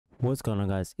What's going on,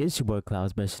 guys? It's your boy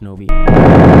Clouds by Shinobi.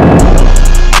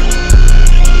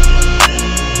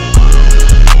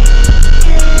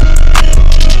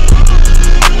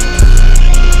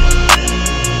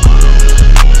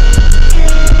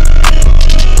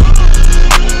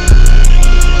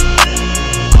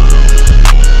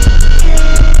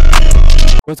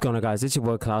 What's going on, guys? It's your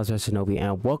boy Clouds by Shinobi,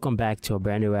 and welcome back to a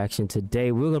brand new reaction.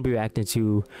 Today we're going to be reacting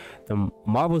to the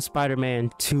Marvel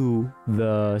Spider-Man 2,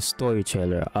 the story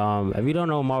trailer. If you don't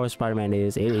know what Marvel Spider-Man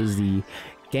is, it is the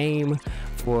game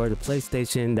for the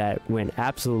PlayStation that went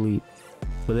absolutely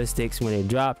ballistics when it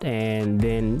dropped, and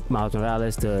then Miles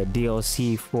Morales, the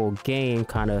DLC full game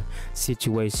kind of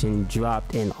situation,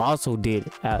 dropped and also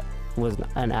was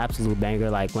an absolute banger.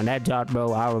 Like when that dropped,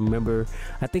 bro, I remember,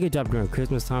 I think it dropped during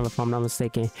Christmas time if I'm not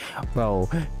mistaken, bro.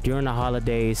 During the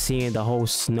holidays, seeing the whole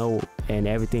snow and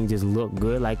everything just looked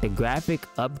good. Like the graphic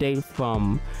update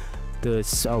from the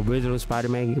original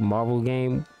Spider-Man Marvel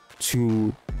game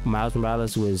to Miles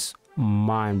Morales was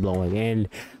mind-blowing, and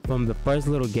from the first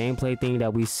little gameplay thing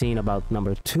that we've seen about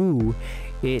number 2,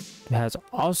 it has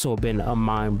also been a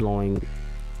mind-blowing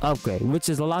upgrade, which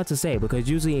is a lot to say because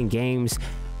usually in games,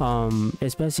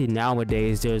 especially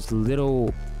nowadays, there's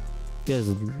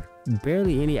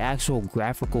barely any actual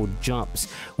graphical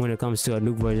jumps when it comes to a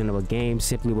new version of a game,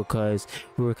 simply because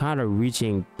we're kind of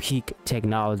reaching peak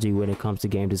technology when it comes to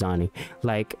game designing.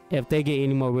 Like if they get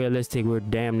any more realistic, we're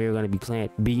damn near going to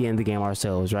be in the game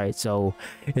ourselves, right? So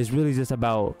it's really just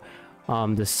about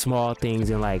the small things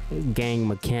and like game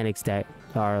mechanics that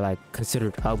are like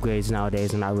considered upgrades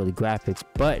nowadays and not really graphics,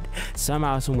 but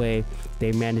somehow, some way,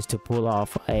 they managed to pull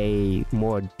off a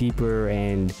more deeper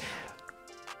and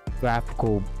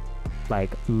graphical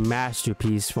like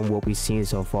masterpiece from what we've seen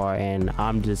so far, and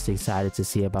I'm just excited to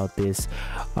see about this.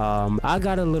 I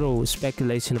got a little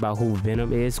speculation about who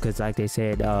Venom is, because like they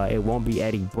said, it won't be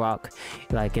Eddie Brock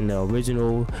like in the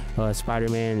original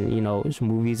Spider-Man, you know,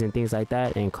 movies and things like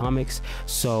that and comics.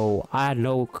 So I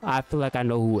feel like I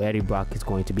know who Eddie Brock is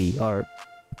going to be, or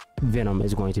Venom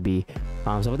is going to be.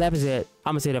 So with that being said,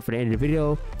 I'm gonna say that for the end of the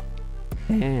video,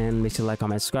 and make sure to like,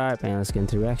 comment, subscribe, and let's get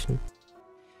into the reaction.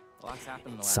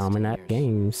 Insomniac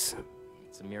Games.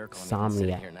 It's a miracle I'm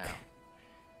Insomniac. here now.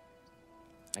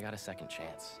 I got a second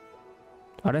chance.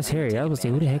 Oh, that's Harry. I was gonna say,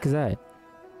 who the heck is that?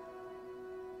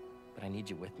 But I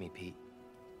need you with me, Pete.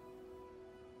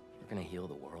 We're gonna heal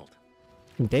the world.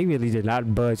 They really did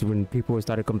not budge when people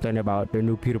started complaining about their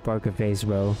new Peter Parker face,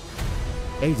 bro.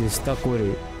 They just stuck with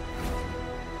it.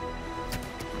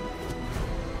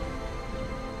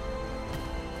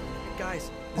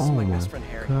 Guys, this is my best friend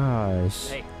Harry. Gosh.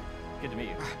 Hey, good to meet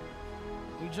you.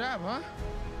 New job, huh?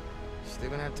 Still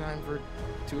gonna have time for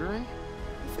tutoring?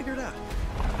 We'll figure it out.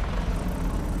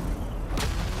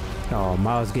 Oh,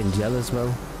 Miles getting jealous,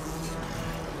 bro.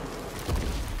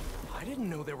 I didn't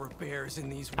know there were bears in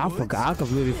these woods. I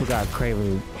completely forgot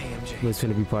Craven Hey, MJ. was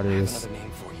gonna be part of I have this. another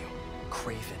name for you.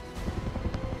 Craven.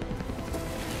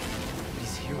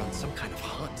 He's here on some kind of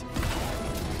hunt.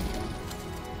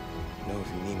 No, if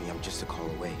you need me, I'm just a call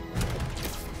away.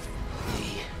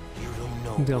 Lee, you don't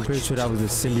know. I'm pretty sure that was a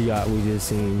symbiote we just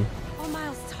seen. All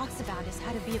Miles talks about is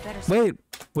how to be a better Wait,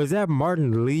 was that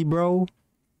Martin Lee, bro?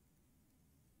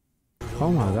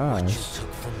 Oh my gosh.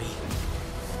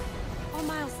 All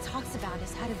Miles talks about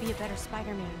is how to be a better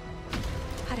Spider-Man.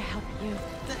 How to help you.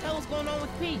 What the hell's going on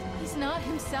with Pete? He's not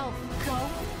himself. Go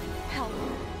help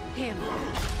him.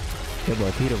 Yeah,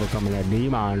 boy, Peter becoming that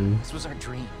demon. This was our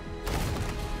dream.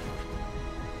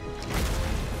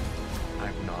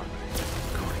 I'm not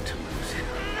going to lose him.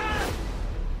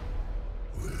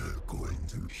 We're going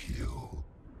to heal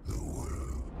the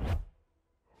world.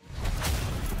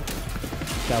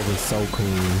 That was so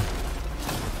clean.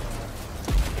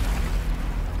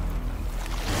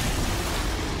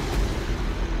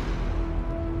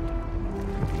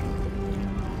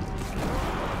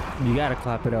 You gotta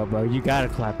clap it up, bro. You gotta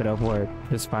clap it up for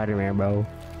the Spider-Man, bro.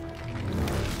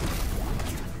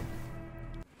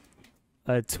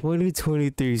 A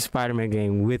 2023 Spider-Man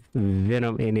game with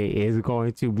Venom in it is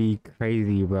going to be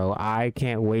crazy, bro. I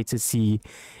can't wait to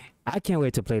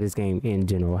play this game in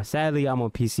general. Sadly, I'm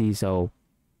on PC, so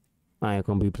I ain't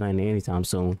gonna be playing it anytime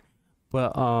soon.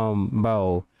 But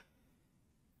bro,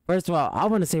 first of all, I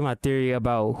want to say my theory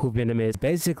about who Venom is.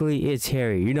 Basically, it's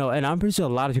Harry, you know, and I'm pretty sure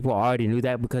a lot of people already knew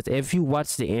that, because if you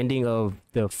watch the ending of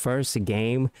the first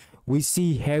game, we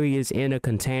see Harry is in a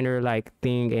container like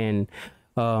thing, and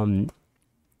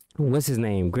what's his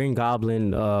name, Green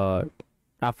Goblin,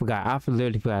 I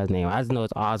literally forgot his name. I just know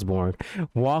it's Osborn.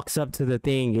 Walks up to the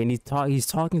thing and he's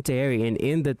talking to Harry, and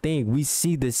in the thing we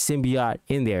see the symbiote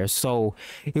in there. So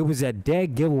it was a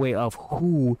dead giveaway of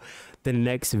who the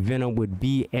next Venom would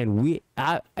be, and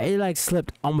it like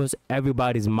slipped almost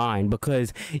everybody's mind,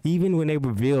 because even when they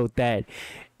revealed that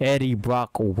Eddie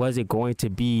Brock wasn't going to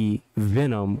be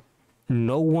Venom,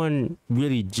 no one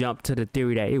really jumped to the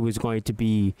theory that it was going to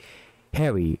be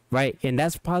Harry, right? And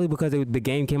that's probably because the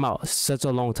game came out such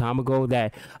a long time ago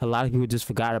that a lot of people just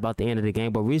forgot about the end of the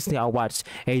game. But recently I watched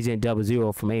Agent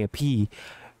 00 from AMP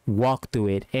walk through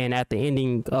it, and at the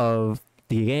ending of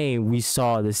the game we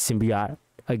saw the symbiote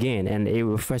again, and it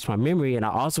refreshed my memory. And I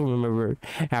also remember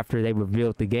after they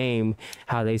revealed the game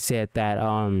how they said that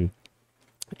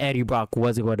Eddie Brock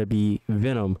wasn't going to be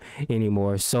Venom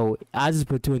anymore. So I just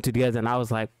put two and two together and I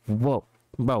was like, whoa,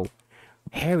 bro,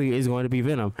 Harry is going to be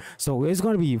Venom. So it's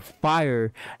going to be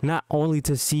fire, not only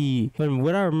to see, but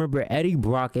what I remember, Eddie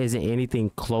Brock isn't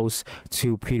anything close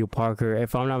to Peter Parker.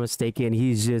 If I'm not mistaken,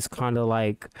 he's just kind of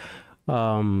like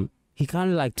he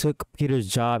kind of like took Peter's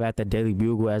job at the Daily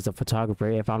Bugle as a photographer,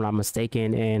 if I'm not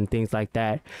mistaken, and things like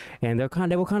that. And they were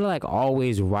kind of like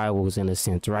always rivals in a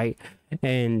sense, right?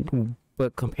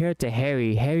 But compared to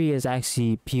Harry, Harry is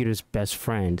actually Peter's best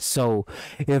friend. So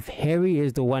if Harry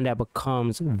is the one that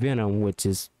becomes Venom, which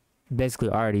is basically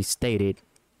already stated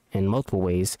in multiple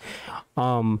ways,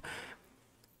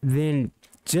 then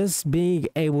just being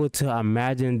able to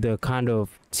imagine the kind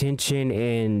of tension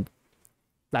and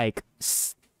like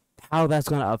how that's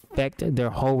going to affect their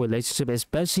whole relationship,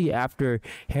 especially after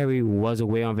Harry was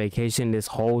away on vacation this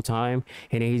whole time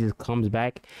and then he just comes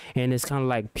back, and it's kind of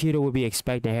like Peter would be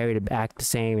expecting Harry to act the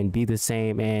same and be the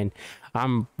same, and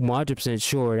I'm 100%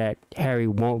 sure that Harry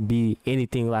won't be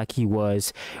anything like he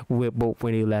was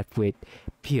when he left with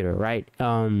Peter, right?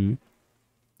 And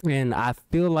I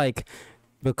feel like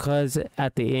because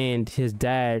at the end his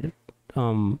dad,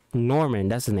 Norman,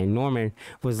 that's his name, Norman,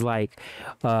 was like,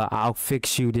 I'll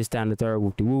fix you, this, down, the third,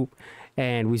 whoop de whoop,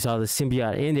 and we saw the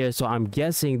symbiote in there. So I'm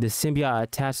guessing the symbiote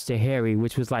attached to Harry,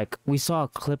 which was like, we saw a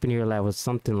clip in here that was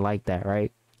something like that,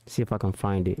 right? See if I can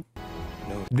find it.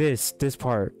 This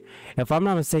part, if I'm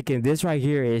not mistaken, this right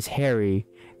here is Harry.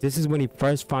 This is when he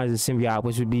first finds the symbiote,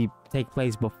 which would take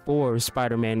place before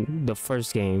Spider-Man the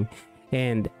first game.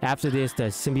 And after this, the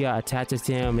symbiote attaches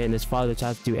to him, and his father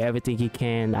tries to do everything he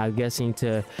can, I'm guessing,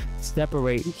 to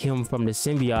separate him from the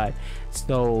symbiote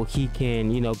so he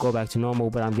can, go back to normal.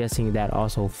 But I'm guessing that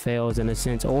also fails in a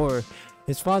sense, or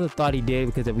his father thought he did,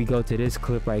 because if we go to this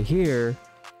clip right here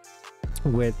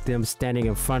with them standing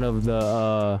in front of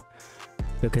the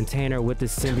container with the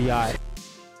symbiote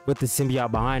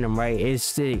behind him, right,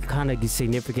 it kind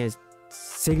of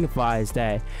signifies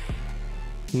that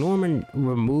Norman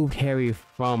removed Harry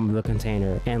from the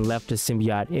container and left the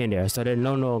symbiote in there, so they're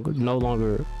no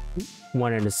longer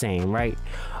one and the same, right?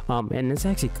 And it's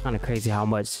actually kind of crazy how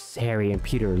much Harry and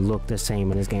Peter look the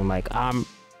same in this game. Like, I'm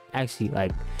actually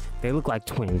like, they look like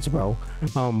twins, bro.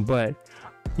 But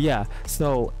yeah,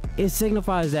 so it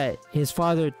signifies that his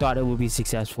father thought it would be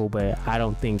successful, but I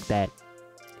don't think that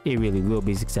it really will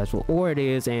be successful, or it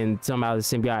is, and somehow the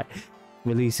symbiote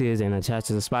releases and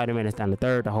attaches to Spider-Man. It's down the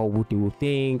third, the whole whoop-de-whoop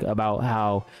thing about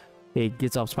how it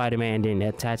gets off Spider-Man and then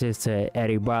attaches to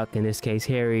Eddie Brock, in this case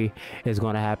Harry, is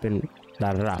going to happen, you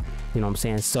know what I'm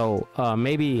saying? So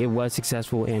maybe it was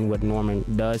successful in what Norman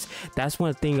does. That's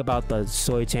one thing about the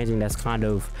story changing that's kind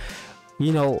of,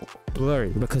 blurry,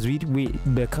 because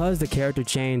because the character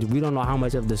changed, we don't know how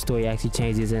much of the story actually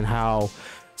changes and how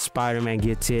Spider-Man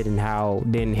gets it and how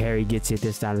then Harry gets it,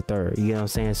 this, down the third, you know what I'm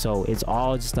saying? So it's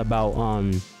all just about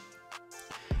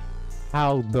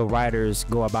how the writers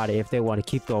go about it, if they want to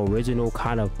keep the original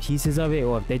kind of pieces of it,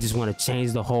 or if they just want to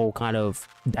change the whole kind of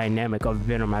dynamic of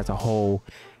Venom as a whole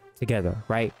together,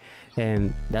 right?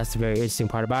 And that's the very interesting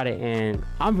part about it, and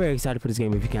I'm very excited for this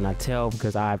game, if you cannot tell,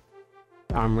 because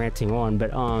I'm ranting on.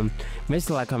 But make sure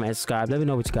to like, comment, and subscribe. Let me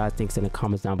know what you guys think in the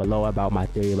comments down below about my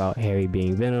theory about Harry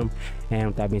being Venom. And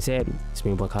with that being said, it's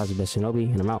been Cosby the Shinobi,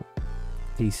 and I'm out.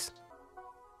 Peace.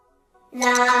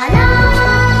 La,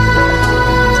 la.